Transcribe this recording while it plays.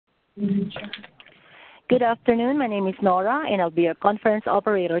Good afternoon. My name is Nora, and I'll be your conference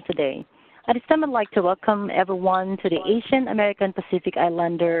operator today. At this time, I'd like to welcome everyone to the Asian American Pacific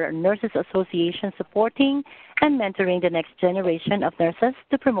Islander Nurses Association Supporting and Mentoring the Next Generation of Nurses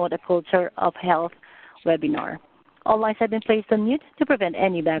to Promote a Culture of Health webinar. All lines have been placed on mute to prevent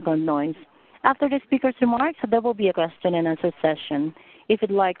any background noise. After the speaker's remarks, there will be a question and answer session. If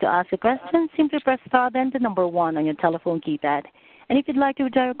you'd like to ask a question, simply press star then the number 1 on your telephone keypad. And if you'd like to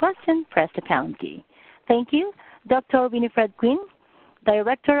withdraw your question, press the pound key. Thank you. Dr. Winifred Quinn,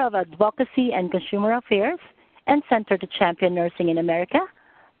 Director of Advocacy and Consumer Affairs and Center to Champion Nursing in America.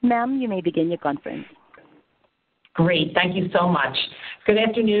 Ma'am, you may begin your conference. Great. Thank you so much. Good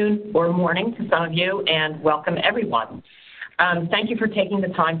afternoon or morning to some of you, and welcome everyone. Thank you for taking the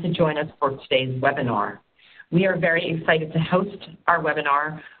time to join us for today's webinar. We are very excited to host our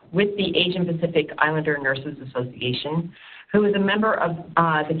webinar with the Asian Pacific Islander Nurses Association, who is a member of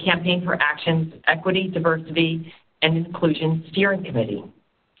the Campaign for Action's Equity, Diversity, and Inclusion Steering Committee.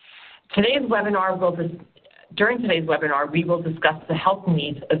 During today's webinar, we will discuss the health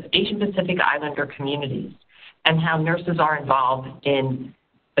needs of Asian Pacific Islander communities and how nurses are involved in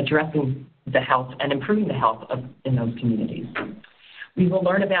addressing the health and improving the health in those communities. We will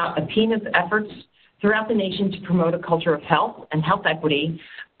learn about AAPINA's efforts throughout the nation to promote a culture of health and health equity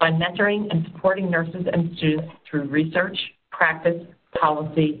by mentoring and supporting nurses and students through research, practice,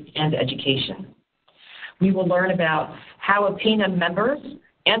 policy, and education. We will learn about how AAPINA members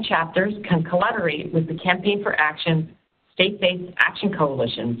and chapters can collaborate with the Campaign for Action state-based action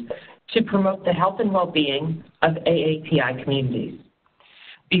coalitions to promote the health and well-being of AAPI communities.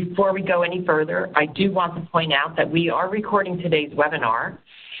 Before we go any further, I do want to point out that we are recording today's webinar,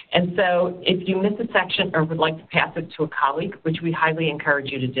 and so if you miss a section or would like to pass it to a colleague, which we highly encourage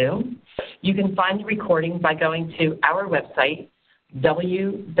you to do, you can find the recording by going to our website,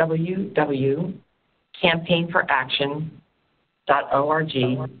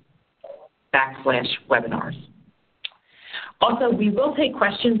 www.campaignforaction.org/webinars. Also, we will take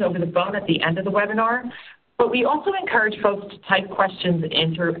questions over the phone at the end of the webinar, but we also encourage folks to type questions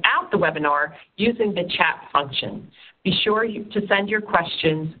in throughout the webinar using the chat function. Be sure to send your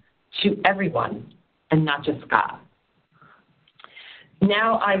questions to everyone and not just Scott.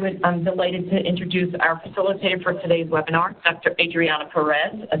 Now I'm delighted to introduce our facilitator for today's webinar, Dr. Adriana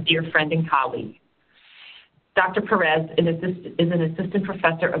Perez, a dear friend and colleague. Dr. Perez is an assistant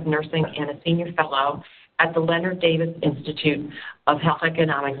professor of nursing and a senior fellow at the Leonard Davis Institute of Health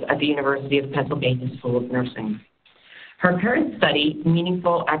Economics at the University of Pennsylvania School of Nursing. Her current study,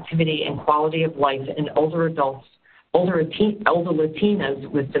 Meaningful Activity and Quality of Life in Older Latinas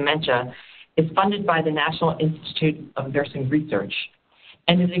with Dementia, is funded by the National Institute of Nursing Research,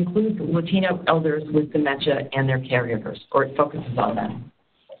 and it includes Latino elders with dementia and their caregivers, or it focuses on them.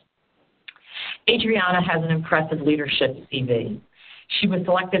 Adriana has an impressive leadership CV. She was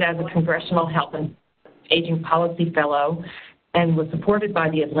selected as a Congressional Health and Aging Policy Fellow and was supported by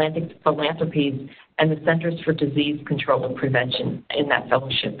the Atlantic Philanthropies and the Centers for Disease Control and Prevention in that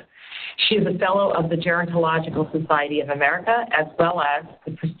fellowship. She is a fellow of the Gerontological Society of America, as well as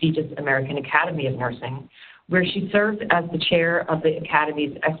the prestigious American Academy of Nursing, where she serves as the chair of the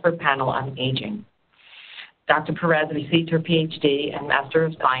Academy's expert panel on aging. Dr. Perez received her PhD and Master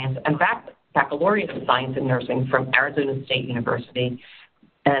of Science and Baccalaureate of Science in Nursing from Arizona State University,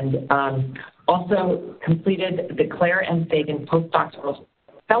 and also completed the Claire M. Fagan Postdoctoral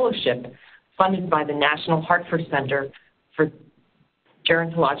Fellowship funded by the National Hartford Center for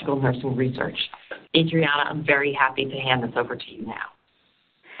Gerontological Nursing Research. Adriana, I'm very happy to hand this over to you now.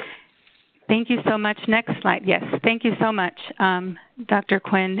 Thank you so much. Next slide. Yes, thank you so much, Dr.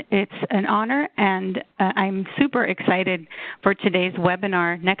 Quinn. It's an honor, and I'm super excited for today's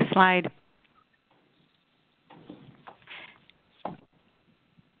webinar. Next slide.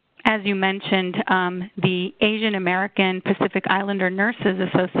 As you mentioned, the Asian American Pacific Islander Nurses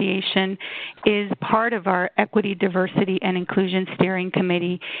Association is part of our Equity, Diversity, and Inclusion Steering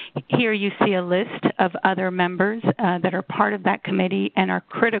Committee. Here you see a list of other members that are part of that committee and are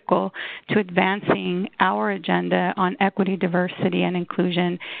critical to advancing our agenda on equity, diversity, and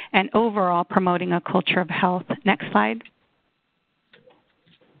inclusion, and overall promoting a culture of health. Next slide.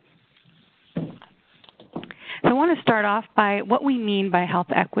 So I want to start off by what we mean by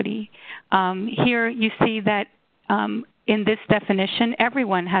health equity. Here you see that in this definition,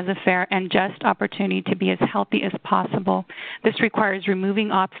 everyone has a fair and just opportunity to be as healthy as possible. This requires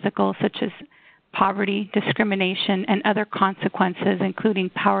removing obstacles such as poverty, discrimination, and other consequences, including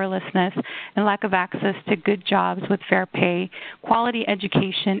powerlessness and lack of access to good jobs with fair pay, quality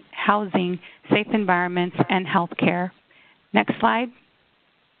education, housing, safe environments, and health care. Next slide.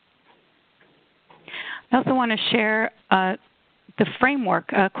 I also want to share the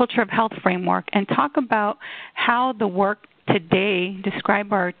framework, culture of health framework, and talk about how the work today described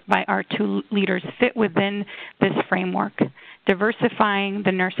by our two leaders fit within this framework. Diversifying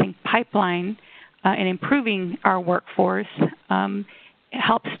the nursing pipeline and improving our workforce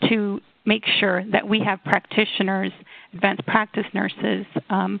helps to make sure that we have practitioners, advanced practice nurses,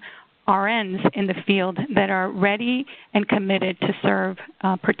 RNs in the field that are ready and committed to serve,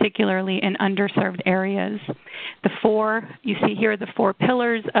 particularly in underserved areas. You see here the 4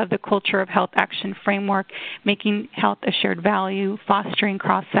 pillars of the Culture of Health Action Framework: making health a shared value, fostering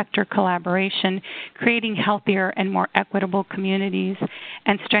cross-sector collaboration, creating healthier and more equitable communities,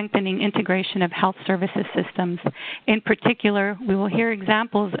 and strengthening integration of health services systems. In particular, we will hear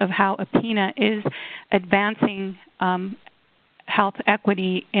examples of how AAPINA is advancing health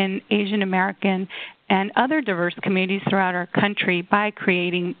equity in Asian American and other diverse communities throughout our country by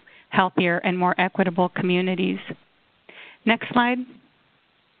creating healthier and more equitable communities. Next slide.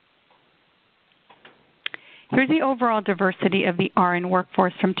 Here's the overall diversity of the RN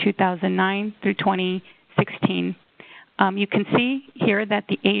workforce from 2009 through 2016. You can see here that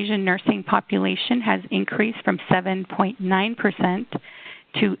the Asian nursing population has increased from 7.9%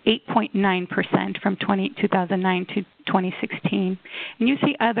 to 8.9% from 2009 to 2016. And you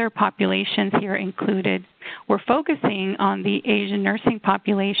see other populations here included. We're focusing on the Asian nursing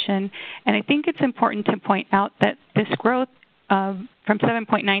population, and I think it's important to point out that this growth from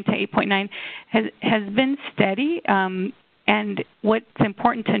 7.9 to 8.9 has been steady. And what's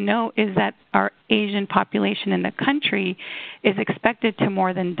important to note is that our Asian population in the country is expected to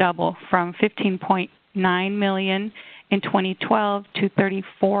more than double from 15.9 million in 2012 to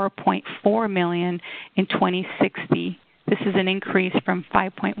 34.4 million in 2060. This is an increase from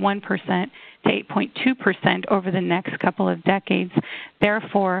 5.1% to 8.2% over the next couple of decades.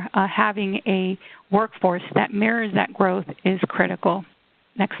 Therefore, having a workforce that mirrors that growth is critical.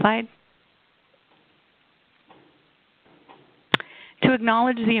 Next slide. To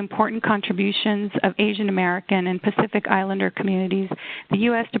acknowledge the important contributions of Asian American and Pacific Islander communities, the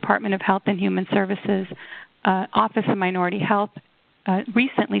U.S. Department of Health and Human Services Office of Minority Health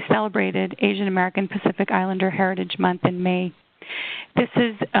recently celebrated Asian American Pacific Islander Heritage Month in May. This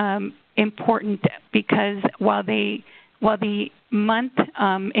is important because while the month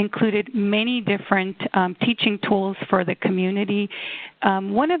included many different teaching tools for the community,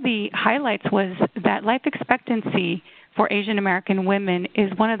 one of the highlights was that life expectancy for Asian American women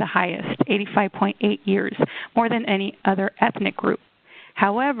is one of the highest, 85.8 years, more than any other ethnic group.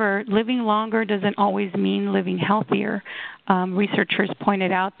 However, living longer doesn't always mean living healthier. Researchers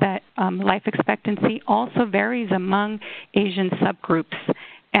pointed out that life expectancy also varies among Asian subgroups,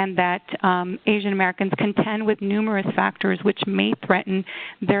 and that Asian Americans contend with numerous factors which may threaten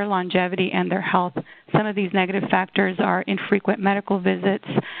their longevity and their health. Some of these negative factors are infrequent medical visits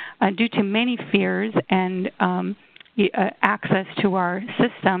due to many fears and access to our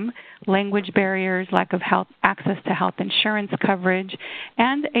system, language barriers, lack of health access to health insurance coverage,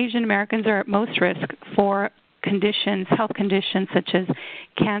 and Asian Americans are at most risk for health conditions such as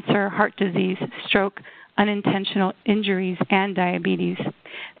cancer, heart disease, stroke, unintentional injuries, and diabetes.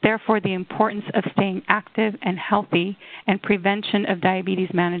 Therefore, the importance of staying active and healthy and prevention of diabetes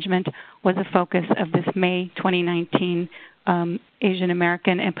management was a focus of this May 2019 Asian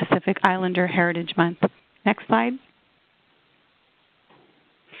American and Pacific Islander Heritage Month. Next slide.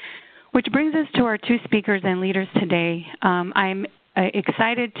 Which brings us to our two speakers and leaders today. I'm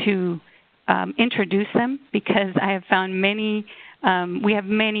excited to introduce them because I have found we have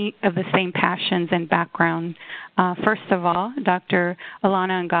many of the same passions and background. First of all, Dr.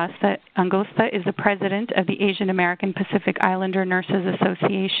 Alona Angosta is the president of the Asian American Pacific Islander Nurses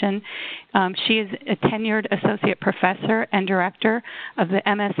Association. She is a tenured associate professor and director of the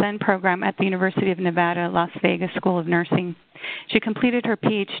MSN program at the University of Nevada, Las Vegas School of Nursing. She completed her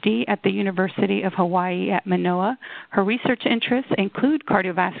PhD at the University of Hawaii at Manoa. Her research interests include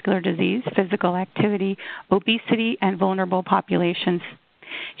cardiovascular disease, physical activity, obesity, and vulnerable populations.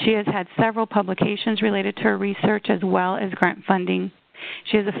 She has had several publications related to her research as well as grant funding.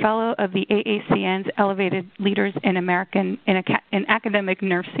 She is a fellow of the AACN's Elevated Leaders in Academic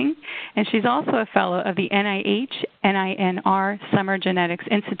Nursing, and she's also a fellow of the NIH-NINR Summer Genetics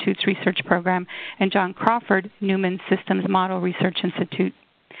Institute's research program and John Crawford Newman Systems Model Research Institute.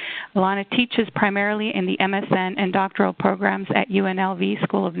 Alona teaches primarily in the MSN and doctoral programs at UNLV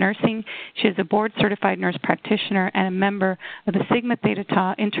School of Nursing. She is a board-certified nurse practitioner and a member of the Sigma Theta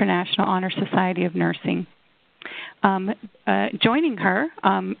Tau International Honor Society of Nursing. Joining her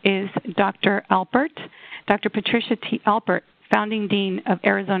is Dr. Patricia T. Alpert, founding dean of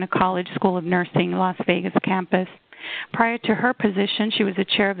Arizona College School of Nursing, Las Vegas campus. Prior to her position, she was the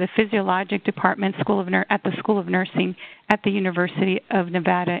chair of the Physiologic Department at the School of Nursing at the University of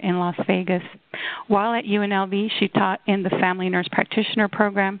Nevada in Las Vegas. While at UNLV, she taught in the Family Nurse Practitioner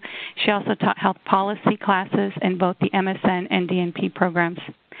program. She also taught health policy classes in both the MSN and DNP programs.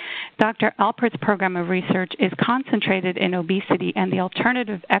 Dr. Alpert's program of research is concentrated in obesity and the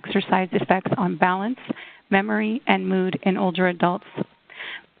alternative exercise effects on balance, memory, and mood in older adults.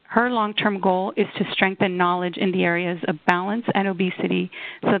 Her long-term goal is to strengthen knowledge in the areas of balance and obesity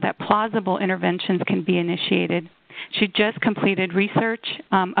so that plausible interventions can be initiated. She just completed research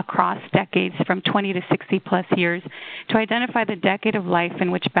across decades from 20 to 60 plus years to identify the decade of life in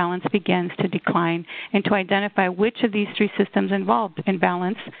which balance begins to decline and to identify which of these three systems involved in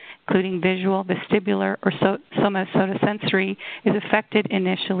balance, including visual, vestibular, or somatosensory, is affected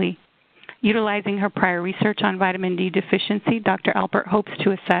initially. Utilizing her prior research on vitamin D deficiency, Dr. Alpert hopes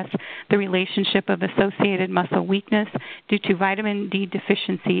to assess the relationship of associated muscle weakness due to vitamin D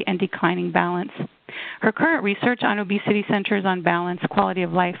deficiency and declining balance. Her current research on obesity centers on balance, quality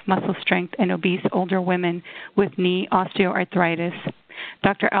of life, muscle strength, in obese older women with knee osteoarthritis.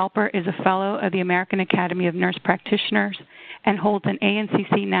 Dr. Alpert is a fellow of the American Academy of Nurse Practitioners and holds an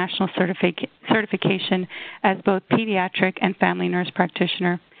ANCC national certification as both pediatric and family nurse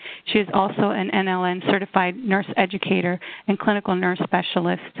practitioner. She is also an NLN certified nurse educator and clinical nurse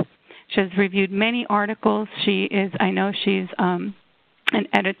specialist. She has reviewed many articles. She's an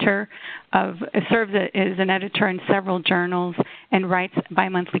editor serves as an editor in several journals and writes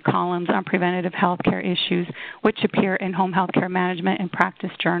bi-monthly columns on preventative health care issues, which appear in Home Healthcare Management and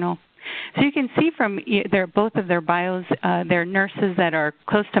Practice Journal. So you can see from both of their bios, they're nurses that are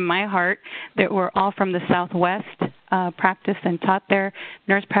close to my heart, that were all from the Southwest, practiced and taught there,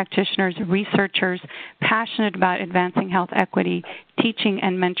 nurse practitioners, researchers, passionate about advancing health equity, teaching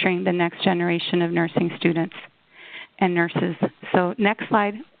and mentoring the next generation of nursing students and nurses. So next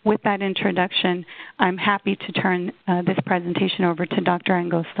slide. With that introduction, I'm happy to turn this presentation over to Dr.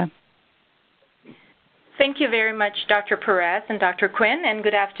 Angosta. Thank you very much, Dr. Perez and Dr. Quinn, and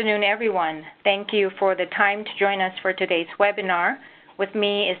good afternoon, everyone. Thank you for the time to join us for today's webinar. With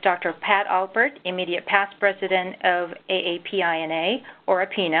me is Dr. Pat Alpert, immediate past president of AAPINA, or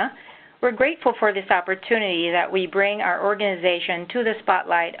APINA. We're grateful for this opportunity that we bring our organization to the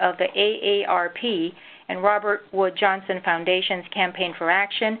spotlight of the AARP and Robert Wood Johnson Foundation's Campaign for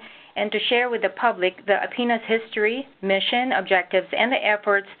Action, and to share with the public the APINA's history, mission, objectives, and the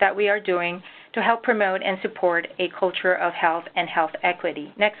efforts that we are doing to help promote and support a culture of health and health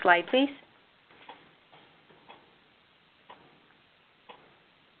equity. Next slide, please.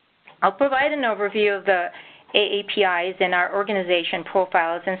 I'll provide an overview of the AAPIs and our organization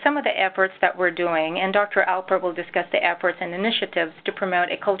profiles and some of the efforts that we're doing, and Dr. Alpert will discuss the efforts and initiatives to promote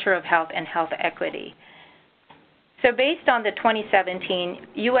a culture of health and health equity. So based on the 2017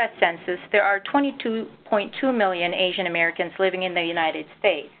 U.S. Census, there are 22.2 million Asian Americans living in the United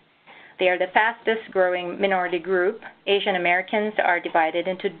States. They are the fastest growing minority group. Asian Americans are divided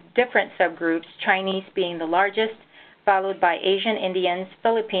into different subgroups, Chinese being the largest, followed by Asian Indians,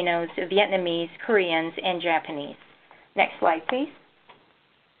 Filipinos, Vietnamese, Koreans, and Japanese. Next slide, please.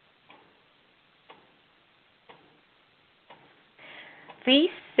 These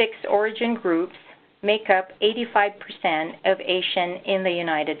 6 origin groups make up 85% of Asian in the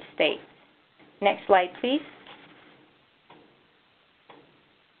United States. Next slide, please.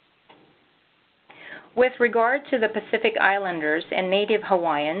 With regard to the Pacific Islanders and Native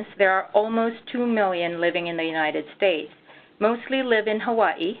Hawaiians, there are almost 2 million living in the United States. Mostly live in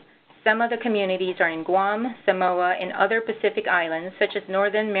Hawaii. Some of the communities are in Guam, Samoa, and other Pacific islands, such as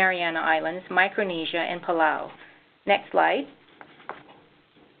Northern Mariana Islands, Micronesia, and Palau. Next slide.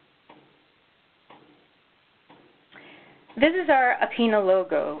 This is our APINA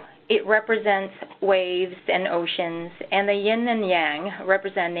logo. It represents waves and oceans, and the yin and yang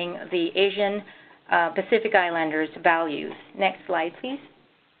representing the Asian Pacific Islanders' values. Next slide, please.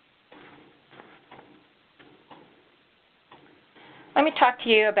 Let me talk to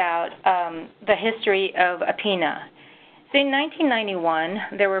you about the history of APINA. So in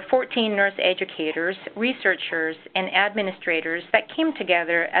 1991, there were 14 nurse educators, researchers, and administrators that came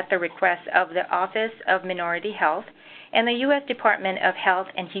together at the request of the Office of Minority Health and the U.S. Department of Health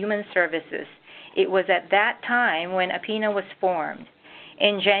and Human Services. It was at that time when APINA was formed.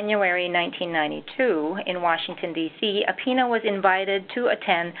 In January 1992, in Washington, D.C., APINA was invited to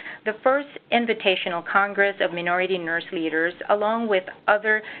attend the first Invitational Congress of Minority Nurse Leaders, along with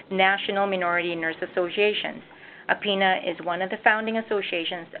other national minority nurse associations. AAPINA is one of the founding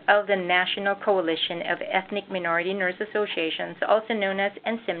associations of the National Coalition of Ethnic Minority Nurse Associations, also known as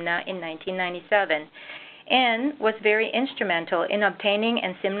NCMNA, in 1997, and was very instrumental in obtaining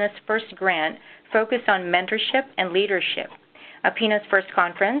NCMNA's first grant focused on mentorship and leadership. AAPINA's first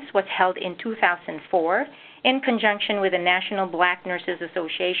conference was held in 2004 in conjunction with the National Black Nurses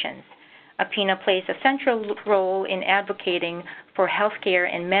Associations. AAPINA plays a central role in advocating for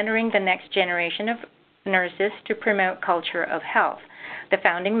healthcare and mentoring the next generation of nurses to promote culture of health. The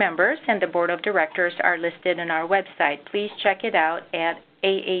founding members and the board of directors are listed on our website. Please check it out at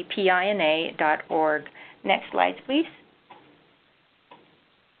aapina.org. Next slide, please.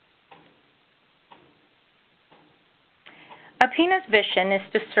 AAPINA's vision is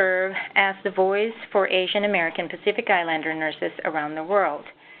to serve as the voice for Asian American Pacific Islander nurses around the world.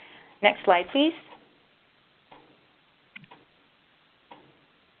 Next slide, please.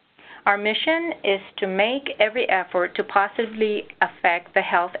 Our mission is to make every effort to positively affect the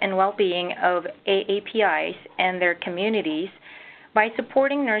health and well-being of AAPIs and their communities by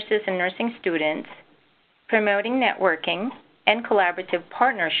supporting nurses and nursing students, promoting networking and collaborative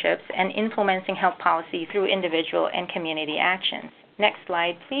partnerships, and influencing health policy through individual and community actions. Next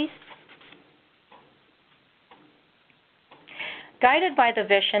slide, please. Guided by the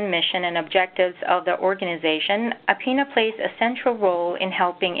vision, mission, and objectives of the organization, AAPINA plays a central role in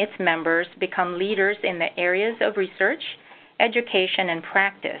helping its members become leaders in the areas of research, education, and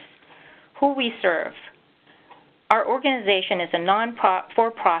practice. Who we serve. Our organization is a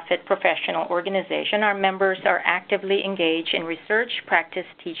non-for-profit professional organization. Our members are actively engaged in research, practice,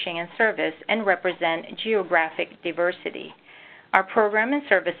 teaching, and service, and represent geographic diversity. Our program and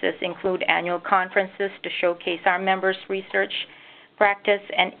services include annual conferences to showcase our members' research, practice,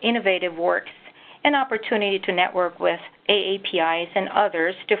 and innovative works, an opportunity to network with AAPIs and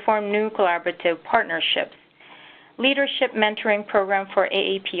others to form new collaborative partnerships. Leadership mentoring program for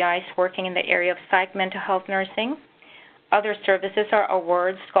AAPIs working in the area of psych mental health nursing. Other services are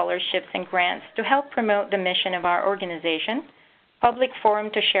awards, scholarships, and grants to help promote the mission of our organization. Public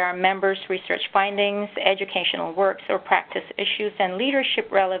forum to share our members' research findings, educational works or practice issues, and leadership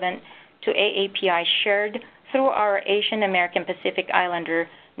relevant to AAPI shared through our Asian American Pacific Islander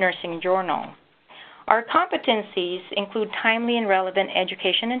Nursing Journal. Our competencies include timely and relevant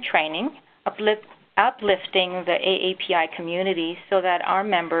education and training, uplifting the AAPI community so that our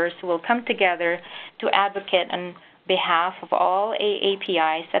members will come together to advocate on behalf of all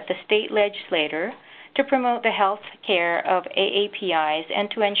AAPIs at the state legislature to promote the health care of AAPIs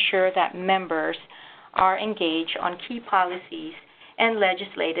and to ensure that members are engaged on key policies and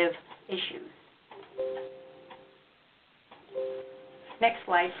legislative issues. Next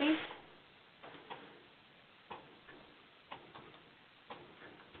slide, please.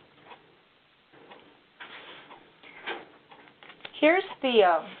 Here's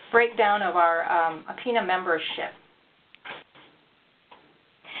the breakdown of our AAPINA membership.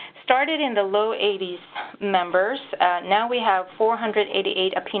 Started in the low 80s members. Now we have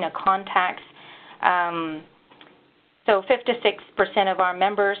 488 AAPINA contacts. So 56% of our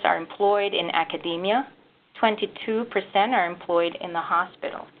members are employed in academia. 22% are employed in the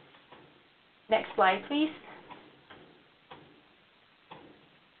hospital. Next slide, please.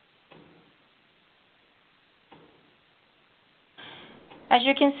 As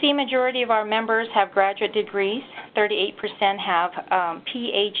you can see, majority of our members have graduate degrees. 38% have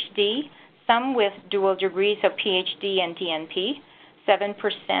PhD, some with dual degrees of PhD and DNP.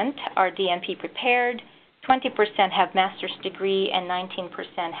 7% are DNP prepared. 20% have master's degree, and 19%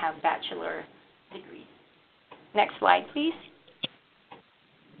 have bachelor degrees. Next slide, please.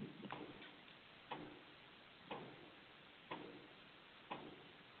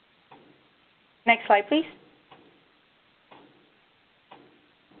 Next slide, please.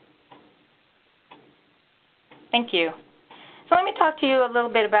 Thank you. So let me talk to you a little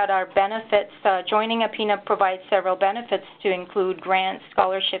bit about our benefits. Joining AAPINA provides several benefits to include grants,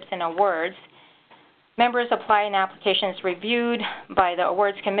 scholarships, and awards. Members apply and applications reviewed by the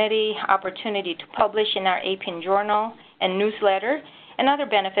awards committee, opportunity to publish in our APN journal and newsletter, and other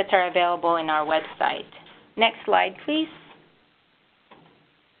benefits are available in our website. Next slide, please.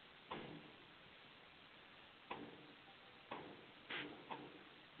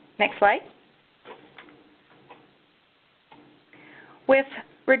 Next slide. With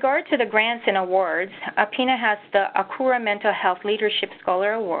regard to the grants and awards, AAPINA has the Akura Mental Health Leadership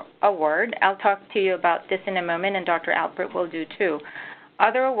Scholar Award. I'll talk to you about this in a moment, and Dr. Alpert will do too.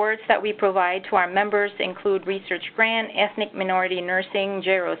 Other awards that we provide to our members include Research Grant, Ethnic Minority Nursing,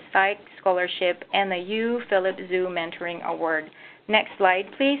 JERO Psych Scholarship, and the U. Philip Zhu Mentoring Award. Next slide,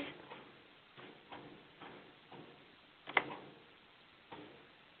 please.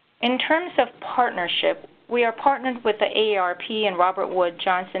 In terms of partnership, we are partnered with the AARP and Robert Wood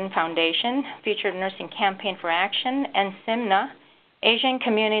Johnson Foundation, Future Nursing Campaign for Action, and SIMNA, Asian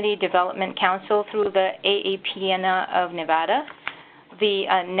Community Development Council through the AAPINA of Nevada, the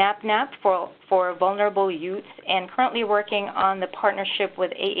NAPNAP for Vulnerable Youths, and currently working on the partnership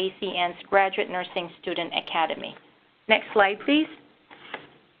with AACN's Graduate Nursing Student Academy. Next slide, please.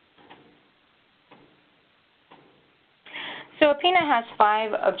 So AAPINA has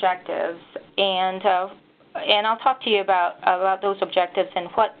 5 objectives, and I'll talk to you about those objectives and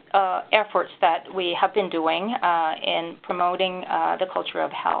what efforts that we have been doing in promoting the culture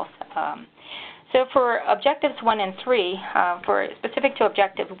of health. So for objectives 1 and 3, for specific to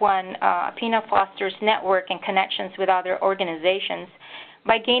objective 1, AAPINA fosters network and connections with other organizations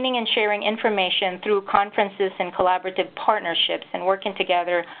by gaining and sharing information through conferences and collaborative partnerships and working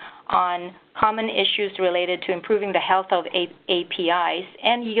together on common issues related to improving the health of APIs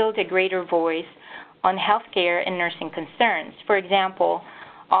and yield a greater voice on healthcare and nursing concerns. For example,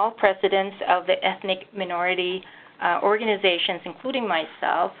 all presidents of the ethnic minority organizations, including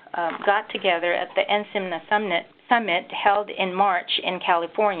myself, got together at the NSIMNA Summit held in March in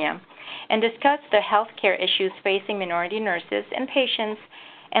California and discussed the healthcare issues facing minority nurses and patients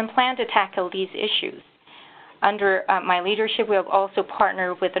and plan to tackle these issues. Under my leadership, we have also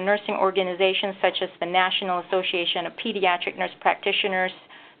partnered with the nursing organizations such as the National Association of Pediatric Nurse Practitioners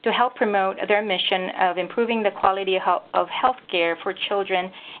to help promote their mission of improving the quality of health care for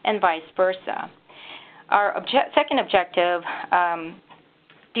children and vice versa. Our second objective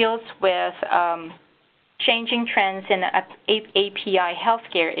deals with changing trends in API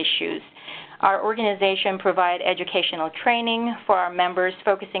healthcare issues. Our organization provides educational training for our members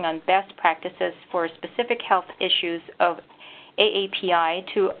focusing on best practices for specific health issues of AAPI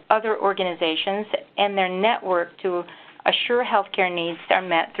to other organizations and their network to assure healthcare needs are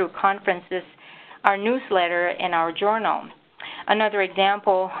met through conferences, our newsletter, and our journal. Another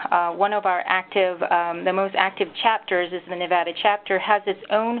example, one of our the most active chapters is the Nevada chapter, has its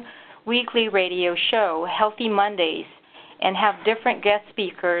own weekly radio show, Healthy Mondays, and have different guest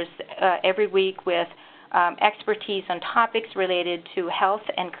speakers every week with expertise on topics related to health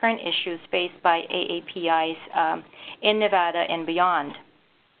and current issues faced by AAPIs in Nevada and beyond.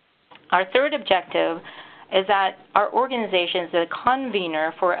 Our third objective is that our organization is a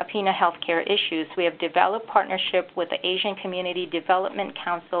convener for AAPINA healthcare issues. We have developed partnership with the Asian Community Development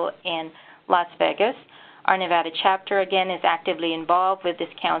Council in Las Vegas. Our Nevada chapter, again, is actively involved with this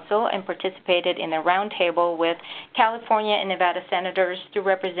council and participated in a roundtable with California and Nevada senators to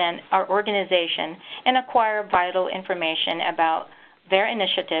represent our organization and acquire vital information about their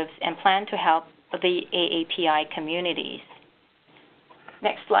initiatives and plan to help the AAPI communities.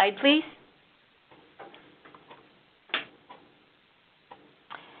 Next slide, please.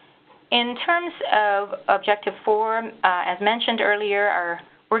 In terms of Objective 4, as mentioned earlier, our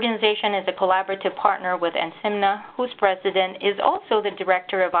organization is a collaborative partner with NSIMNA, whose president is also the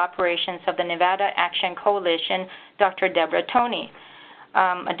Director of Operations of the Nevada Action Coalition, Dr. Deborah Toney.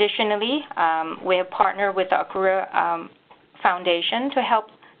 Additionally, we have partnered with the Akura Foundation to help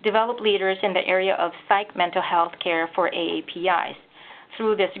develop leaders in the area of psych mental health care for AAPIs.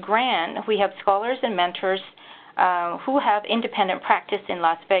 Through this grant, we have scholars and mentors who have independent practice in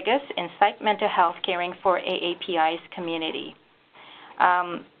Las Vegas in psych mental health caring for AAPI's community.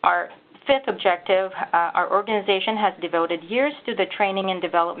 Our fifth objective, our organization has devoted years to the training and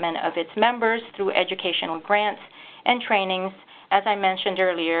development of its members through educational grants and trainings, as I mentioned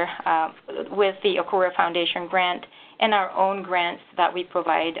earlier, with the Akura Foundation grant and our own grants that we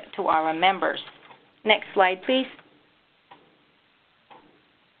provide to our members. Next slide, please.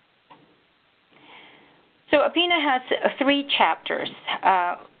 So AAPINA has 3 chapters,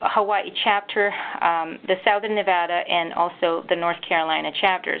 Hawaii chapter, the Southern Nevada, and also the North Carolina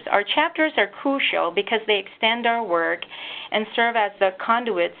chapters. Our chapters are crucial because they extend our work and serve as the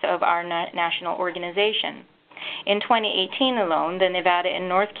conduits of our national organization. In 2018 alone, the Nevada and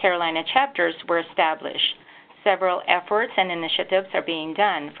North Carolina chapters were established. Several efforts and initiatives are being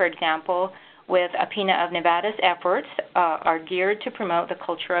done. For example, with AAPINA of Nevada's efforts are geared to promote the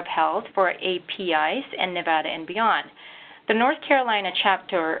culture of health for APIs in Nevada and beyond. The North Carolina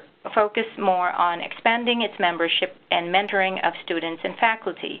chapter focused more on expanding its membership and mentoring of students and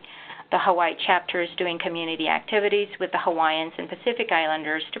faculty. The Hawaii chapter is doing community activities with the Hawaiians and Pacific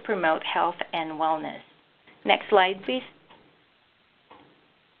Islanders to promote health and wellness. Next slide, please.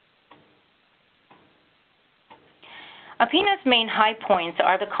 AAPINA's main high points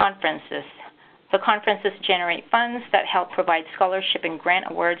are the conferences. The conferences generate funds that help provide scholarship and grant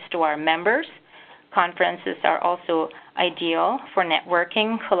awards to our members. Conferences are also ideal for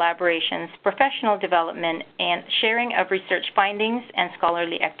networking, collaborations, professional development, and sharing of research findings and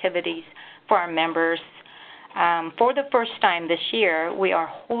scholarly activities for our members. For the first time this year, we are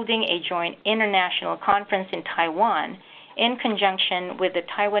holding a joint international conference in Taiwan in conjunction with the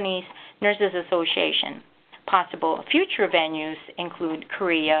Taiwanese Nurses Association. Possible future venues include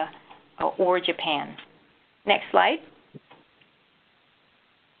Korea or Japan. Next slide.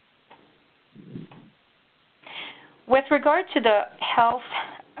 With regard to the health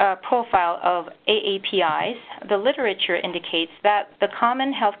profile of AAPIs, the literature indicates that the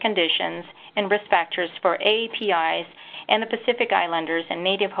common health conditions and risk factors for AAPIs and the Pacific Islanders and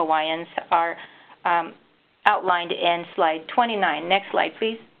Native Hawaiians are outlined in slide 29. Next slide,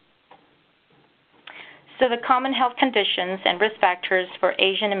 please. So the common health conditions and risk factors for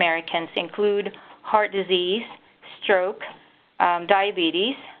Asian Americans include heart disease, stroke,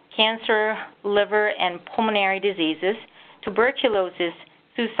 diabetes, cancer, liver and pulmonary diseases, tuberculosis,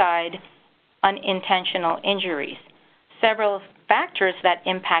 suicide, unintentional injuries. Several factors that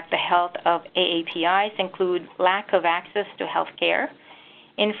impact the health of AAPIs include lack of access to health care,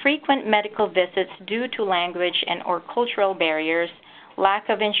 infrequent medical visits due to language and or cultural barriers, lack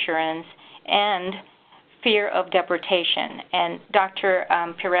of insurance, and fear of deportation. And Dr.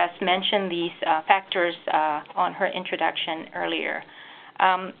 Perez mentioned these factors on her introduction earlier.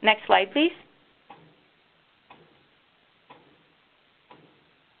 Next slide, please.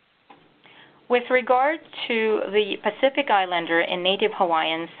 With regard to the Pacific Islander and Native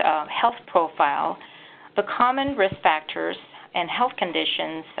Hawaiians' health profile, the common risk factors and health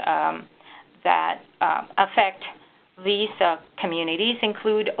conditions that affect these communities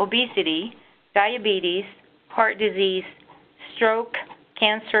include obesity, diabetes, heart disease, stroke,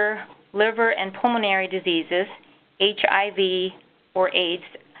 cancer, liver and pulmonary diseases, HIV or AIDS,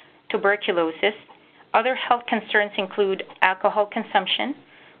 tuberculosis. Other health concerns include alcohol consumption,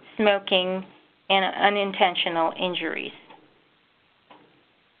 smoking, and unintentional injuries.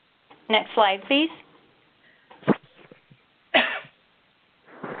 Next slide, please.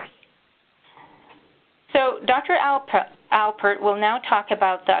 So Dr. Alpert will now talk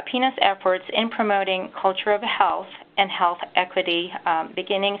about the AAPINA's efforts in promoting culture of health and health equity,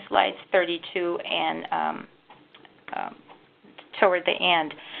 beginning slides 32 and toward the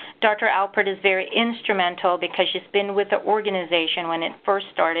end. Dr. Alpert is very instrumental because she's been with the organization when it first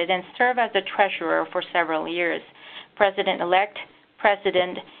started and served as the treasurer for several years, president-elect,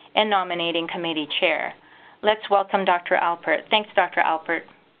 president, and nominating committee chair. Let's welcome Dr. Alpert. Thanks, Dr. Alpert.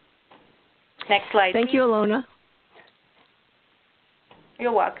 Next slide, Thank please. you, Alona.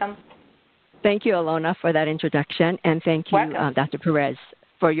 You're welcome. Thank you, Alona, for that introduction, and thank you, Dr. Perez,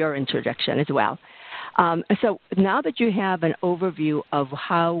 for your introduction as well. So now that you have an overview of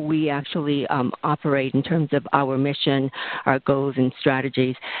how we actually operate in terms of our mission, our goals, and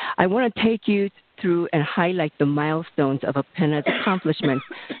strategies, I want to take you through and highlight the milestones of AAPINA's accomplishments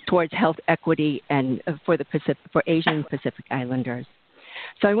towards health equity and for Asian Pacific Islanders.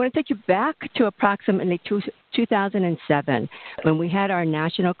 So I want to take you back to approximately 2007 when we had our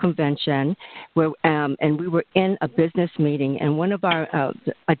national convention and we were in a business meeting, and one of our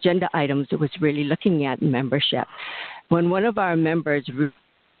agenda items was really looking at membership. When one of our members,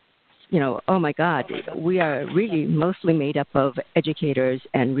 oh my God, we are really mostly made up of educators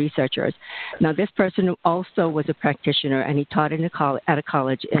and researchers. Now, this person also was a practitioner, and he taught at a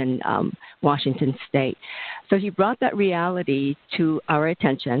college in Washington State. So he brought that reality to our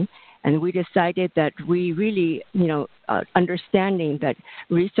attention, and we decided that we really, understanding that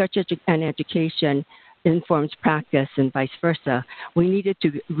research and education informs practice and vice versa, we needed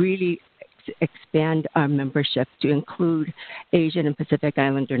to really expand our membership to include Asian and Pacific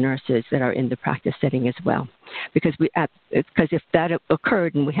Islander nurses that are in the practice setting as well. Because if that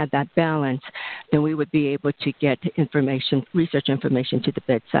occurred and we had that balance, then we would be able to get research information to the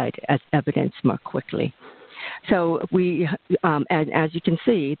bedside as evidence more quickly. So we, as you can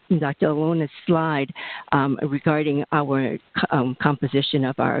see, Dr. Alona's slide regarding our composition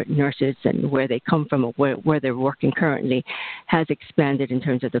of our nurses and where they come from, or where they're working currently, has expanded in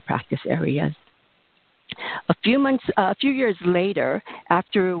terms of the practice areas. A few years later,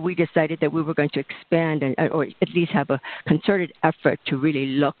 after we decided that we were going to expand or at least have a concerted effort to really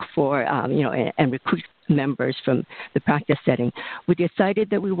look for, and recruit members from the practice setting, we decided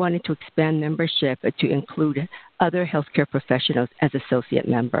that we wanted to expand membership to include other healthcare professionals as associate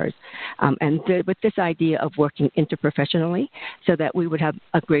members, with this idea of working interprofessionally so that we would have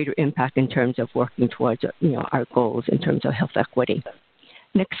a greater impact in terms of working towards, our goals in terms of health equity.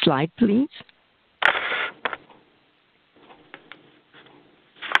 Next slide, please.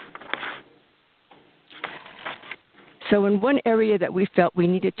 So in one area that we felt we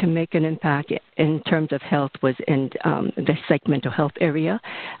needed to make an impact in terms of health was in the psych mental health area,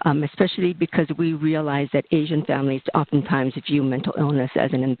 especially because we realized that Asian families oftentimes view mental illness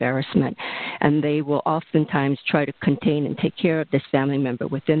as an embarrassment, and they will oftentimes try to contain and take care of this family member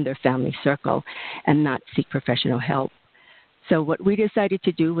within their family circle and not seek professional help. So what we decided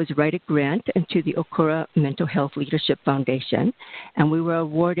to do was write a grant into the Okura Mental Health Leadership Foundation, and we were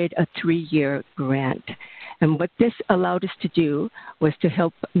awarded a 3-year grant. And what this allowed us to do was to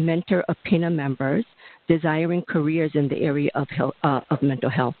help mentor AAPINA members desiring careers in the area of mental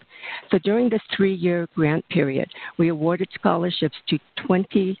health. So during this 3-year grant period, we awarded scholarships to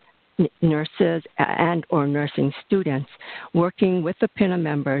 20 nurses and or nursing students working with AAPINA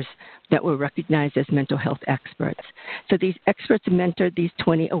members that were recognized as mental health experts. So these experts mentored these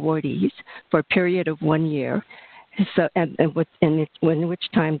 20 awardees for a period of 1 year, so, in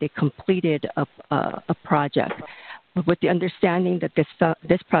which time they completed a project with the understanding that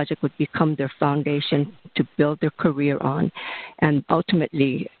this project would become their foundation to build their career on and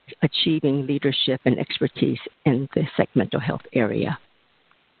ultimately achieving leadership and expertise in the psych mental health area.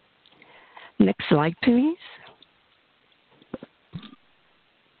 Next slide, please.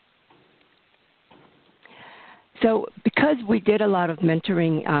 So because we did a lot of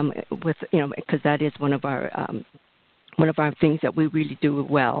mentoring because that is one of our things that we really do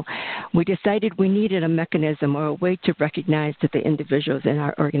well, we decided we needed a mechanism or a way to recognize that the individuals in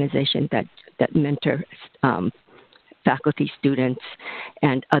our organization that mentor faculty, students,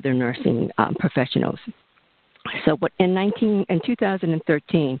 and other nursing professionals. So in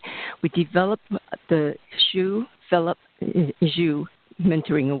 2013, we developed the Philip Zhu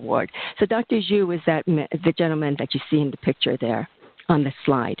Mentoring Award. So Dr. Zhu is the gentleman that you see in the picture there on the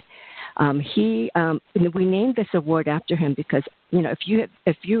slide. We named this award after him because,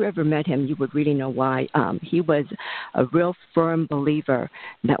 if you ever met him, you would really know why. He was a real firm believer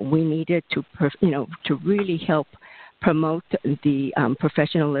that we needed to really help promote the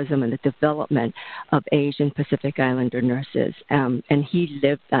professionalism and the development of Asian Pacific Islander nurses. And he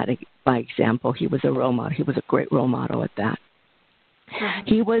lived that by example. He was a role model. He was a great role model at that.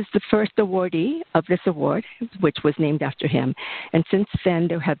 He was the first awardee of this award, which was named after him. And since then,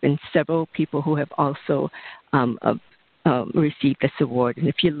 there have been several people who have also received this award. And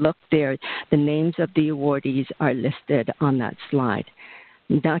if you look there, the names of the awardees are listed on that slide.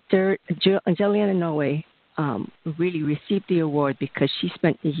 Dr. Juliana Noe really received the award because she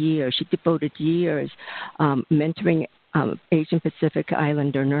devoted years mentoring Asian Pacific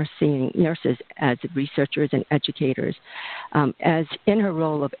Islander nurses as researchers and educators, as in her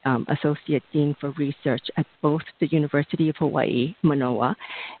role of Associate Dean for Research at both the University of Hawaii, Manoa,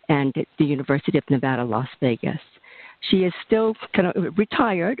 and the University of Nevada, Las Vegas. She is still kind of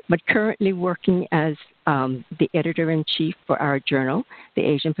retired, but currently working as the editor-in-chief for our journal, the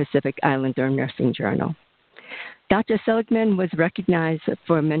Asian Pacific Islander Nursing Journal. Dr. Seligman was recognized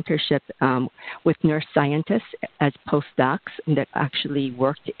for mentorship with nurse scientists as postdocs that actually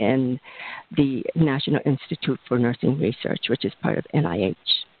worked in the National Institute for Nursing Research, which is part of NIH.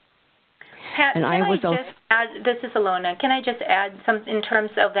 Pat, this is Alona. Can I just add something in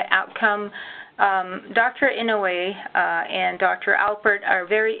terms of the outcome? Dr. Inoue and Dr. Alpert are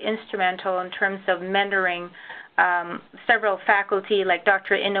very instrumental in terms of mentoring several faculty, like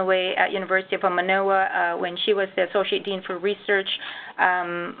Dr. Inoue at University of Manoa, when she was the Associate Dean for Research.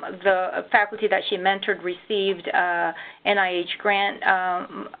 The faculty that she mentored received NIH grant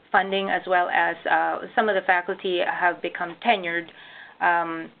funding, as well as some of the faculty have become tenured.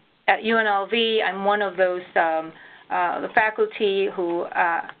 At UNLV, I'm one of those the faculty who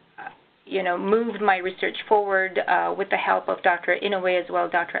moved my research forward with the help of Dr. Inoue as well,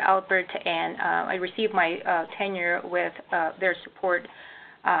 Dr. Alpert, and I received my tenure with their support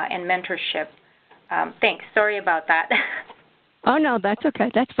and mentorship. Thanks. Sorry about that. Oh, no, that's okay.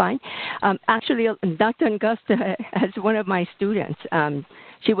 That's fine. Actually, Dr. Angosta as one of my students.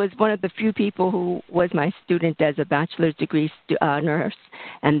 She was one of the few people who was my student as a bachelor's degree nurse,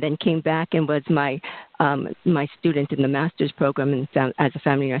 and then came back and was my student in the master's program as a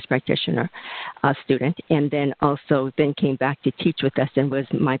family nurse practitioner student, and then came back to teach with us and was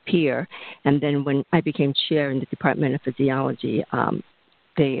my peer. And then when I became chair in the Department of Physiology,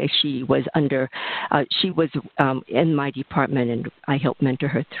 she was in my department, and I helped mentor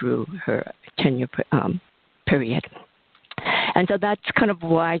her through her tenure period. And so that's kind of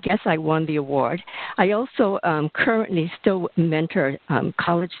why I guess I won the award. I also currently still mentor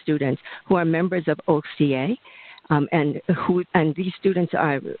college students who are members of OCA. and these students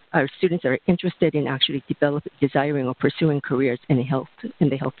are students that are interested in actually desiring or pursuing careers in the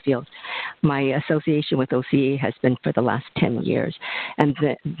health field. My association with OCA has been for the last 10 years, and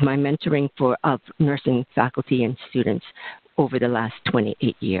my mentoring of nursing faculty and students over the last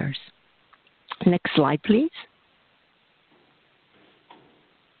 28 years. Next slide, please.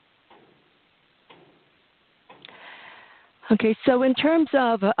 Okay, so in terms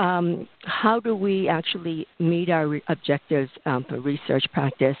of how do we actually meet our objectives for research,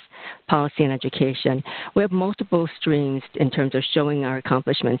 practice, policy, and education, we have multiple streams in terms of showing our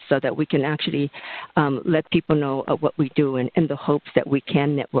accomplishments so that we can actually let people know what we do in the hopes that we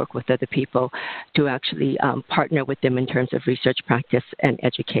can network with other people to actually partner with them in terms of research, practice, and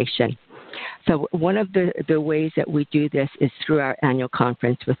education. So one of the ways that we do this is through our annual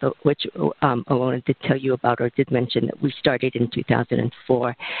conference, which Alona did tell you about or did mention that we started in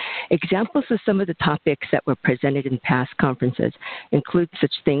 2004. Examples of some of the topics that were presented in past conferences include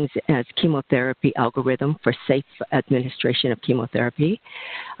such things as chemotherapy algorithm for safe administration of chemotherapy.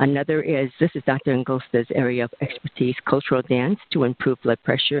 Another is, this is Dr. Angosta's area of expertise, cultural dance to improve blood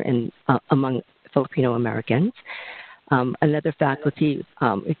pressure among Filipino Americans. Another faculty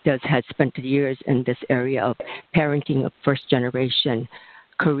has spent years in this area of parenting of first-generation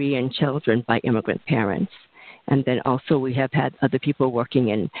Korean children by immigrant parents. And then also we have had other people working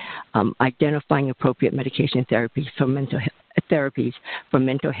in identifying appropriate medication therapies for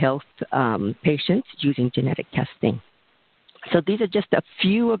mental health patients using genetic testing. So these are just a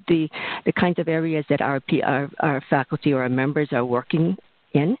few of the kinds of areas that our faculty or our members are working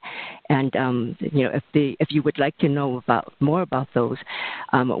in, and if you would like to know more about those,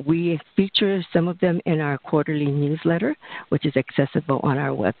 we feature some of them in our quarterly newsletter, which is accessible on our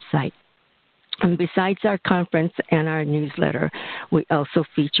website. And besides our conference and our newsletter, we also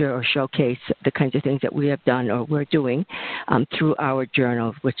feature or showcase the kinds of things that we have done or we're doing through our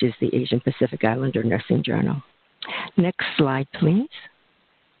journal, which is the Asian Pacific Islander Nursing Journal. Next slide, please.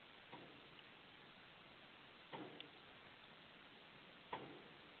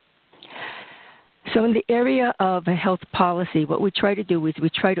 So in the area of health policy, what we try to do is we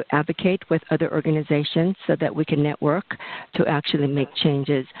try to advocate with other organizations so that we can network to actually make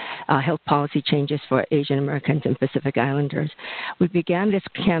changes, health policy changes for Asian Americans and Pacific Islanders. We began this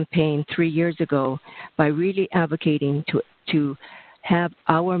campaign 3 years ago by really advocating to have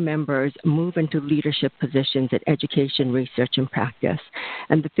our members move into leadership positions in education, research, and practice.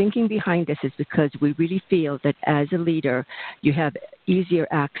 And the thinking behind this is because we really feel that as a leader, you have easier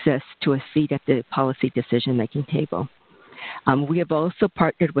access to a seat at the policy decision-making table. We have also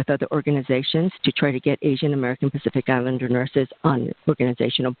partnered with other organizations to try to get Asian American Pacific Islander nurses on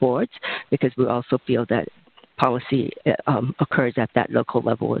organizational boards, because we also feel that policy occurs at that local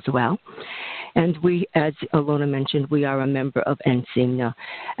level as well. And we, as Alona mentioned, we are a member of NCMNA,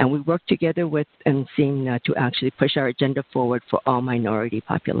 and we work together with NCMNA to actually push our agenda forward for all minority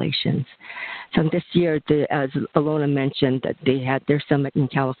populations. So this year, as Alona mentioned, they had their summit in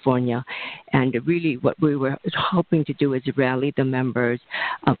California, and really what we were hoping to do is rally the members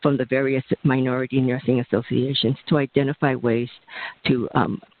from the various minority nursing associations to identify ways to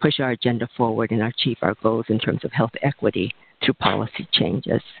push our agenda forward and achieve our goals in terms of health equity through policy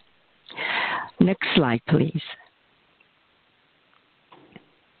changes. Next slide, please.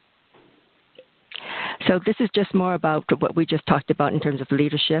 So this is just more about what we just talked about in terms of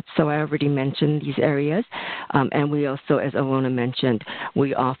leadership. So I already mentioned these areas. And we also, as Alona mentioned,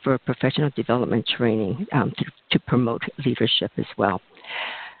 we offer professional development training to promote leadership as well.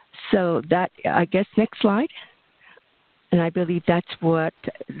 So that, I guess, next slide. And I believe this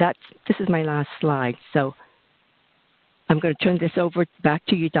is my last slide. So I'm going to turn this over back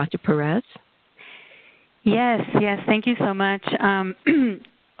to you, Dr. Perez. Yes, thank you so much.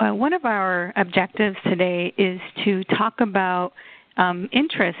 One of our objectives today is to talk about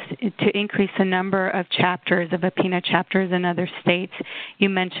interest to increase the number of chapters, of AAPINA chapters in other states. You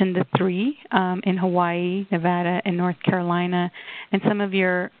mentioned the 3 in Hawaii, Nevada, and North Carolina, and some of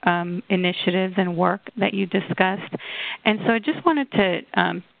your initiatives and work that you discussed. And so I just wanted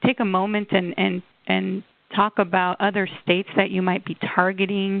to take a moment and talk about other states that you might be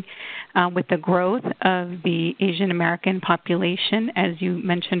targeting with the growth of the Asian American population, as you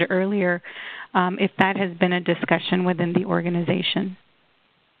mentioned earlier, if that has been a discussion within the organization.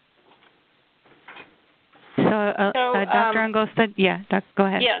 So, Dr. Angosta, go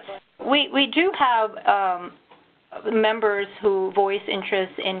ahead. Yes, we do have members who voice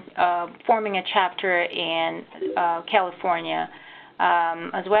interest in forming a chapter in California,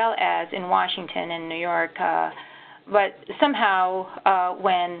 as well as in Washington and New York. But somehow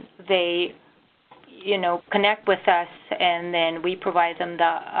when they connect with us, and then we provide them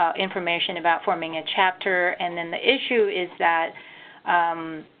the information about forming a chapter. And then the issue is that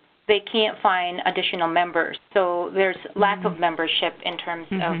they can't find additional members. So there's lack of membership in terms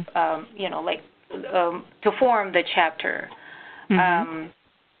of, to form the chapter.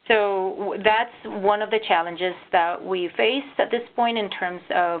 So that's one of the challenges that we face at this point in terms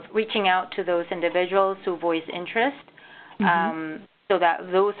of reaching out to those individuals who voice interest. So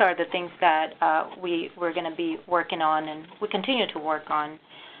that those are the things that we're going to be working on, and we continue to work on.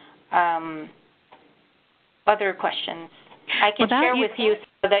 Other questions? I can share with you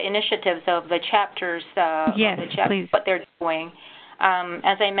the initiatives of the chapters, please. What they're doing.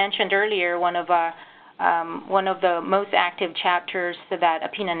 As I mentioned earlier, one of the most active chapters that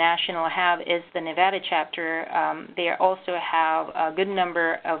AAPINA National have is the Nevada chapter. They also have a good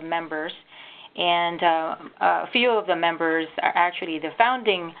number of members, and a few of the members are actually the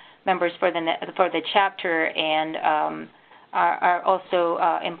founding members for the chapter, and are also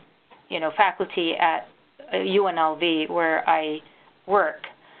faculty at UNLV where I work.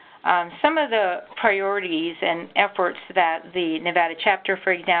 Some of the priorities and efforts that the Nevada chapter,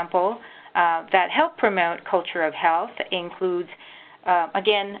 for example, that help promote culture of health includes,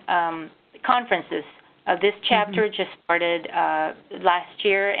 conferences. This chapter just started last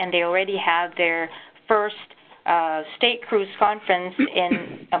year, and they already have their first state cruise conference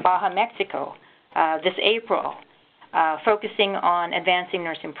in Baja, Mexico, this April, focusing on advancing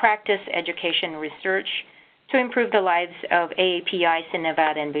nursing practice, education, and research to improve the lives of AAPIs in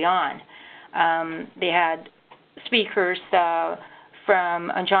Nevada and beyond. They had speakers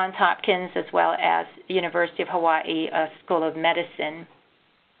from Johns Hopkins as well as University of Hawaii School of Medicine.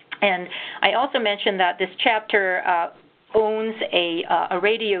 And I also mentioned that this chapter owns a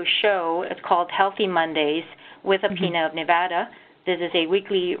radio show. It's called Healthy Mondays with AAPINA of Nevada. This is a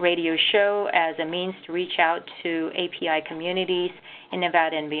weekly radio show as a means to reach out to API communities in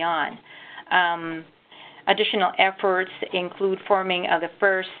Nevada and beyond. Additional efforts include forming of the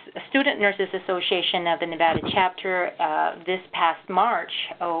first Student Nurses Association of the Nevada chapter this past March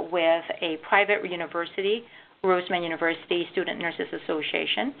with a private university, Roseman University Student Nurses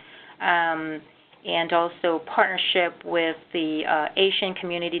Association, and also partnership with the Asian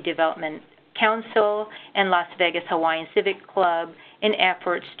Community Development Council and Las Vegas Hawaiian Civic Club in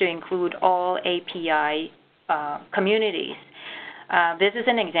efforts to include all API communities. This is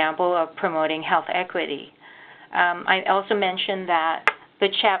an example of promoting health equity. I also mentioned that the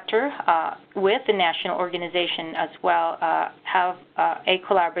chapter with the national organization as well have a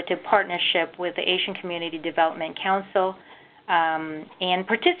collaborative partnership with the Asian Community Development Council and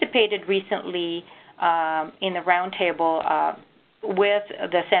participated recently in the roundtable with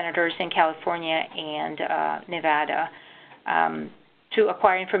the senators in California and Nevada to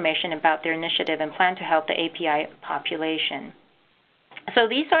acquire information about their initiative and plan to help the API population. So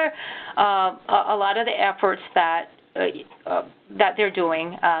these are a lot of the efforts that they're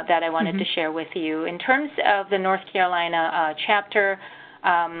doing that I wanted to share with you. In terms of the North Carolina chapter,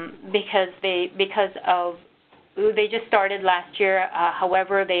 because they just started last year.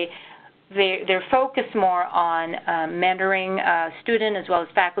 However, they're focused more on mentoring student as well as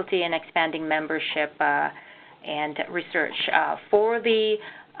faculty and expanding membership and research. For the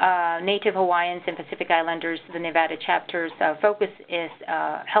Native Hawaiians and Pacific Islanders, the Nevada chapter's focus is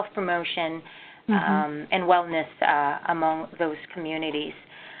health promotion and wellness among those communities.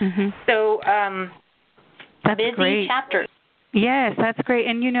 So that's busy great. chapters. Yes, that's great.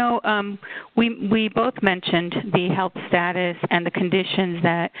 And, we both mentioned the health status and the conditions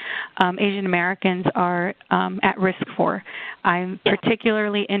that Asian Americans are at risk for. I'm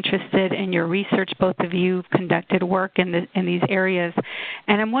particularly interested in your research. Both of you have conducted work in these areas.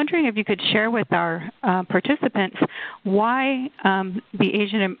 And I'm wondering if you could share with our participants why the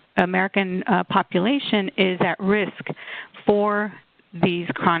Asian American population is at risk for these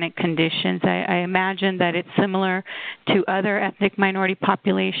chronic conditions. I imagine that it's similar to other ethnic minority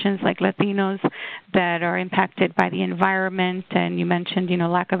populations like Latinos that are impacted by the environment, and you mentioned,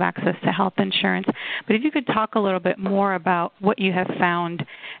 lack of access to health insurance. But if you could talk a little bit more about what you have found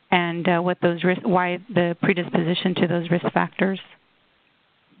and what those why the predisposition to those risk factors.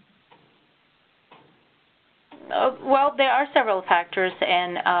 Well, there are several factors,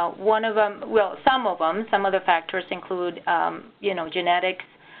 and some of the factors include, genetics,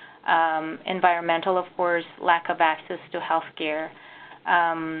 environmental, of course, lack of access to health care.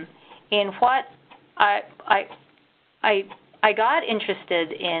 And what I got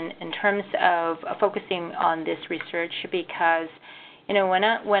interested in terms of focusing on this research because,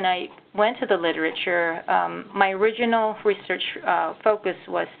 when I went to the literature, my original research focus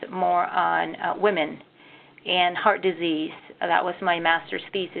was more on women and heart disease. That was my master's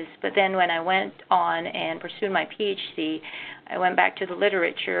thesis. But then when I went on and pursued my PhD, I went back to the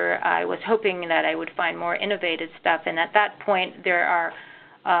literature. I was hoping that I would find more innovative stuff. And at that point, there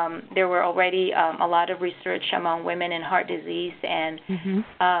were already a lot of research among women in heart disease, and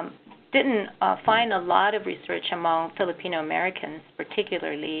didn't find a lot of research among Filipino Americans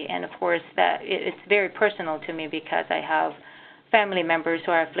particularly. And of course, that it's very personal to me because I have family members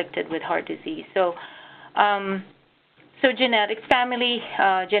who are afflicted with heart disease. So genetics, family,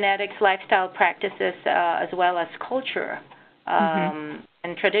 genetics, lifestyle practices, as well as culture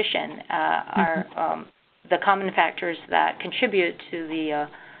and tradition are the common factors that contribute to the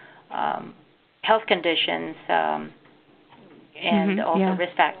health conditions and also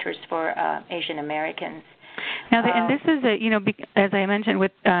risk factors for Asian Americans. Now, and this is as I mentioned,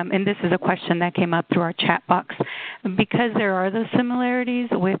 and this is a question that came up through our chat box, because there are those similarities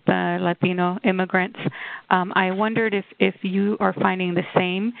with Latino immigrants. I wondered if you are finding the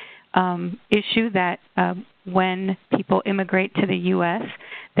same issue that when people immigrate to the U.S.,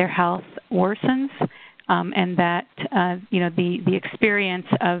 their health worsens, and that the experience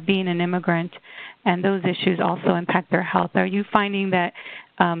of being an immigrant and those issues also impact their health. Are you finding that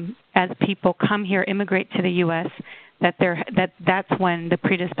as people come here, immigrate to the U.S., that's when the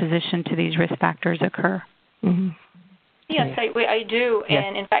predisposition to these risk factors occur? Yes, I do. Yes.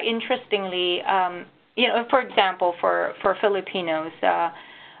 And in fact, interestingly, for example, for Filipinos,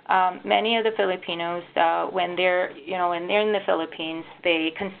 many of the Filipinos, when they're in the Philippines,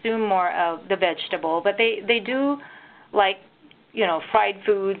 they consume more of the vegetable, but they do like fried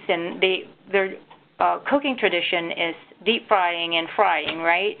foods, and their cooking tradition is deep frying and frying,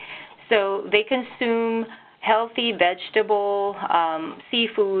 right? So they consume healthy vegetable,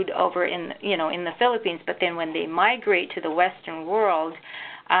 seafood over in the Philippines, but then when they migrate to the Western world,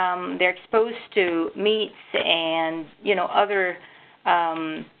 they're exposed to meats and other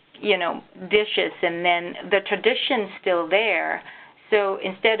dishes, and then the tradition's still there. So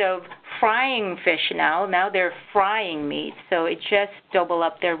instead of frying fish now they're frying meat. So it just double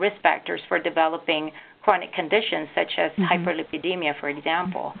up their risk factors for developing chronic conditions such as hyperlipidemia, for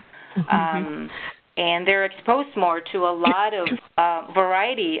example. And they're exposed more to a lot of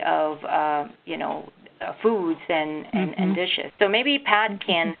variety of foods and dishes. So maybe Pat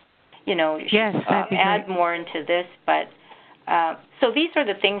can add more into this, but so these are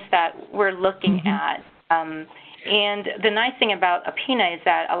the things that we're looking at. And the nice thing about AAPINA is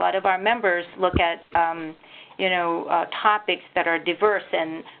that a lot of our members look at, topics that are diverse.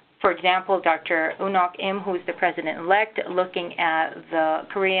 And, for example, Dr. Unok Im, who's the president-elect, looking at the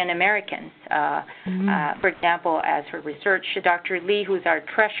Korean Americans, for example, as her research. Dr. Lee, who's our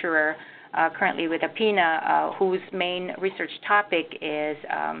treasurer currently with AAPINA, whose main research topic is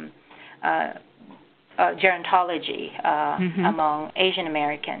gerontology among Asian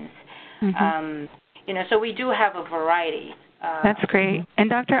Americans. So we do have a variety. That's great. And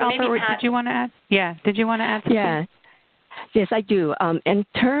Dr. Alpert, did you want to add? Yeah, did you want to add something? Yeah. Yes, I do. In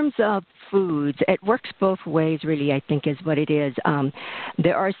terms of foods, it works both ways, really, I think is what it is.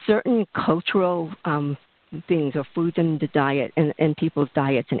 There are certain cultural things or foods in the diet, in people's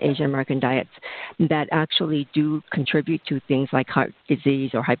diets and Asian American diets, that actually do contribute to things like heart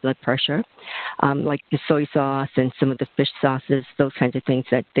disease or high blood pressure, like the soy sauce and some of the fish sauces, those kinds of things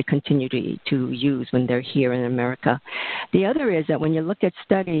that they continue to use when they're here in America. The other is that when you look at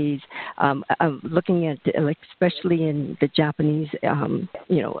studies, looking at, especially in the Japanese,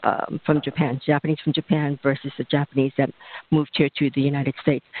 from Japan versus the Japanese that moved here to the United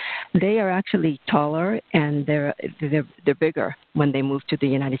States, they are actually taller and they're bigger when they move to the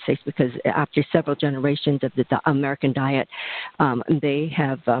United States, because after several generations of the American diet, they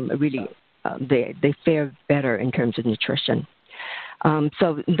have really they fare better in terms of nutrition.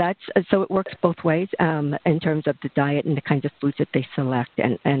 So it works both ways in terms of the diet and the kinds of foods that they select,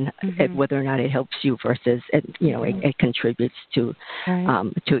 and whether or not it helps you versus it contributes to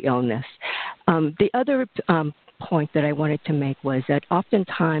illness. The other point that I wanted to make was that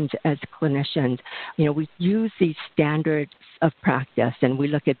oftentimes as clinicians, we use these standards of practice, and we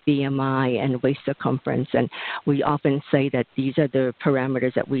look at BMI and waist circumference, and we often say that these are the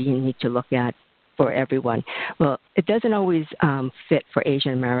parameters that we need to look at for everyone. Well, it doesn't always fit for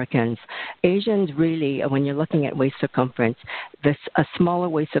Asian Americans. Asians really, when you're looking at waist circumference, a smaller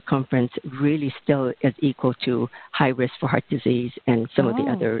waist circumference really still is equal to high risk for heart disease and some of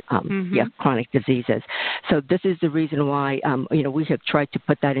the other chronic diseases. So this is the reason why we have tried to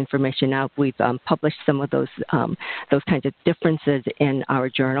put that information out. We've published some of those kinds of differences in our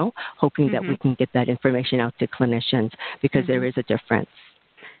journal, hoping that we can get that information out to clinicians because there is a difference.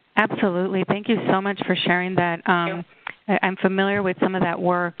 Absolutely. Thank you so much for sharing that. I'm familiar with some of that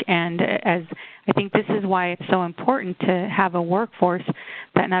work, and as I think this is why it's so important to have a workforce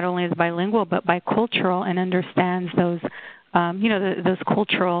that not only is bilingual but bicultural and understands those, those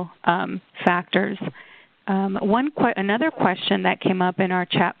cultural factors. Another question that came up in our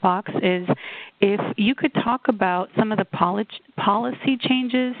chat box is if you could talk about some of the policy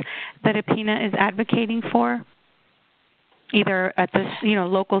changes that AAPINA is advocating for, either at the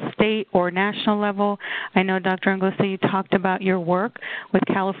local, state, or national level. I know, Dr. Angosta, you talked about your work with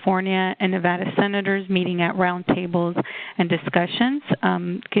California and Nevada senators meeting at roundtables and discussions.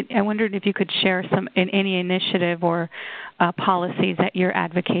 I wondered if you could share any initiative or policies that you're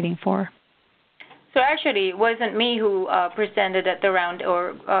advocating for. So actually, it wasn't me who presented at the round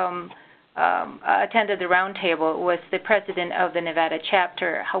or attended the roundtable. It was the president of the Nevada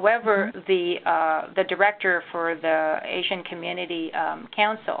chapter. However, the director for the Asian Community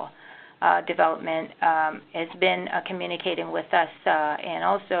Council Development has been communicating with us, and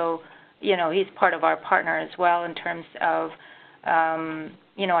also, he's part of our partner as well in terms of,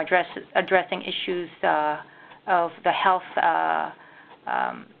 addressing issues of the health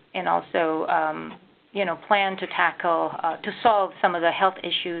and also plan to tackle, to solve some of the health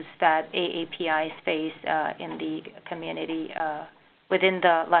issues that AAPIs face in the community within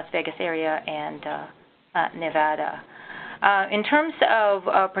the Las Vegas area and Nevada. In terms of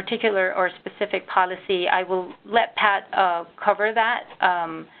a particular or specific policy, I will let Pat cover that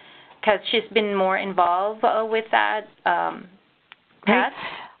because she's been more involved with that. Pat?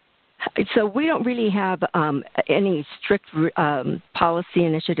 So we don't really have any strict policy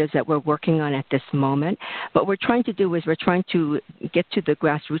initiatives that we're working on at this moment. What we're trying to do is we're trying to get to the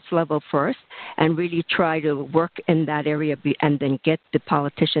grassroots level first and really try to work in that area and then get the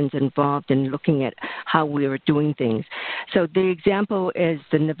politicians involved in looking at how we are doing things. So the example is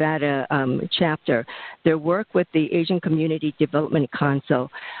the Nevada chapter. Their work with the Asian Community Development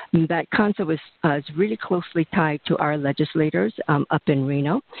Council. That council is really closely tied to our legislators up in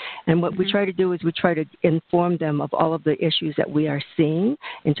Reno. And what we try to do is we try to inform them of all of the issues that we are seeing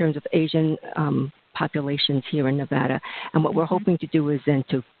in terms of Asian populations here in Nevada. And what we're hoping to do is then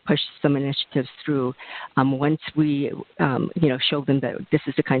to push some initiatives through once we, show them that this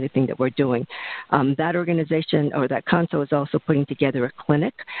is the kind of thing that we're doing. That organization or that council is also putting together a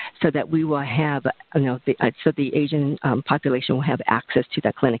clinic so that we will have, so the Asian population will have access to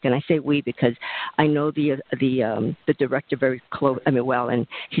that clinic. And I say we because I know the director very close, and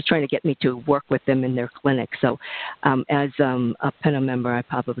he's trying to get me to work with them in their clinic. So as a PINA member, I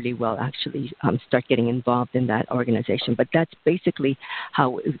probably will actually start getting involved in that organization. But that's basically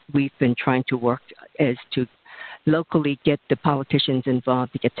how we've been trying to work, is to locally get the politicians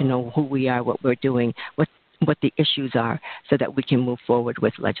involved, to get to know who we are, what we're doing, what the issues are, so that we can move forward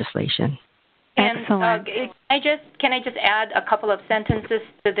with legislation. Excellent. Can I just add a couple of sentences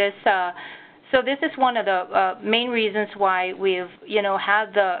to this? So this is one of the main reasons why we've,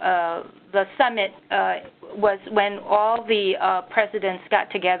 had the summit was when all the presidents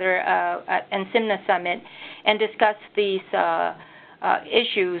got together at NCIMNA Summit and discussed these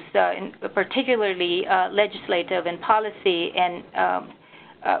issues, particularly legislative and policy. And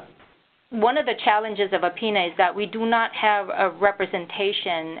one of the challenges of AAPINA is that we do not have a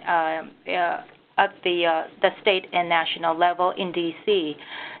representation at the state and national level in D.C.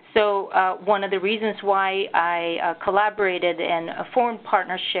 So one of the reasons why I collaborated and formed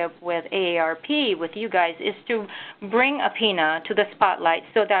partnership with AARP, with you guys, is to bring AAPINA to the spotlight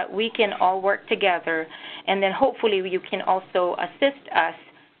so that we can all work together, and then hopefully you can also assist us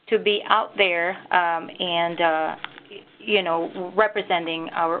to be out there and, representing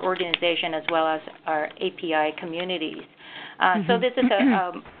our organization as well as our API communities. So this is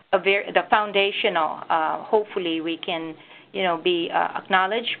the foundational. Hopefully we can be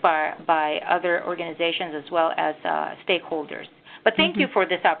acknowledged by other organizations as well as stakeholders. But thank you for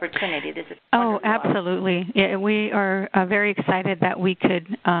this opportunity. This is wonderful. Absolutely. Yeah, we are very excited that we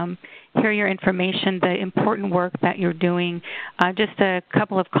could hear your information, the important work that you're doing. Just a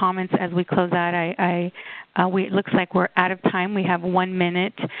couple of comments as we close out. It looks like we're out of time. We have 1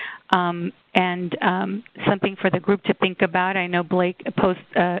 minute. And something for the group to think about. I know Blake posed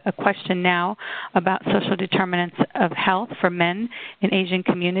a question now about social determinants of health for men in Asian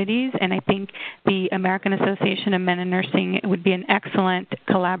communities, and I think the American Association of Men in Nursing would be an excellent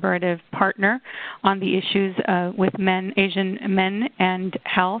collaborative partner on the issues with Asian men and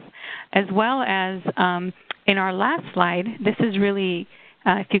health, as well as in our last slide, this is really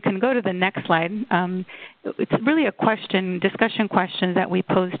if you can go to the next slide, it's really a discussion question that we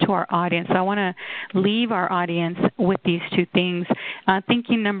pose to our audience. So I want to leave our audience with these two things.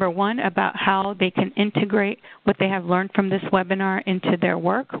 Thinking, number one, about how they can integrate what they have learned from this webinar into their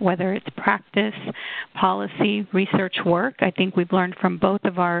work, whether it's practice, policy, research work. I think we've learned from both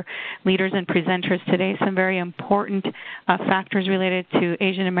of our leaders and presenters today some very important factors related to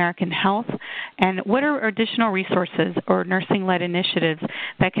Asian American health. And what are additional resources or nursing-led initiatives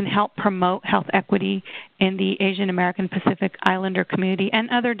that can help promote health equity in the Asian American Pacific Islander community and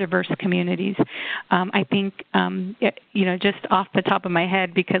other diverse communities. I think, just off the top of my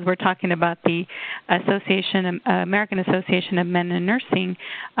head, because we're talking about the American Association of Men in Nursing,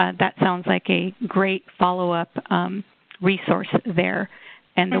 that sounds like a great follow-up resource there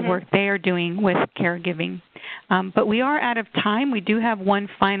and the work they are doing with caregiving. But we are out of time. We do have one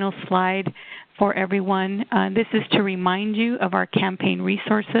final slide for everyone. This is to remind you of our campaign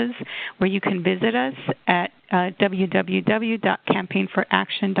resources, where you can visit us at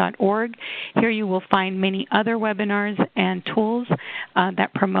www.campaignforaction.org. Here you will find many other webinars and tools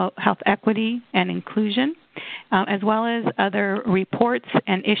that promote health equity and inclusion, as well as other reports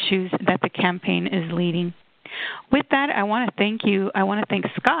and issues that the campaign is leading. With that, I want to thank you. I want to thank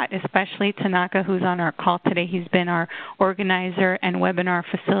Scott, especially Tanaka, who's on our call today. He's been our organizer and webinar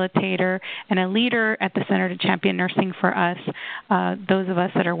facilitator and a leader at the Center to Champion Nursing for us, those of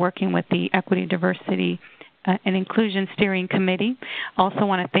us that are working with the Equity, Diversity, and Inclusion Steering Committee. Also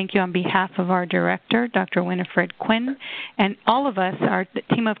want to thank you on behalf of our director, Dr. Winifred Quinn, and all of us, our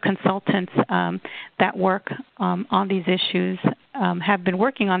team of consultants that work on these issues, have been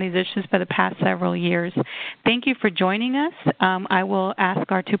working on these issues for the past several years. Thank you for joining us. I will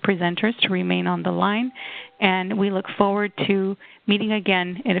ask our two presenters to remain on the line, and we look forward to meeting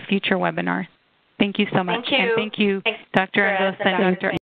again in a future webinar. Thank you so much. Thank you. And thank you, Dr. Angosta and Dr.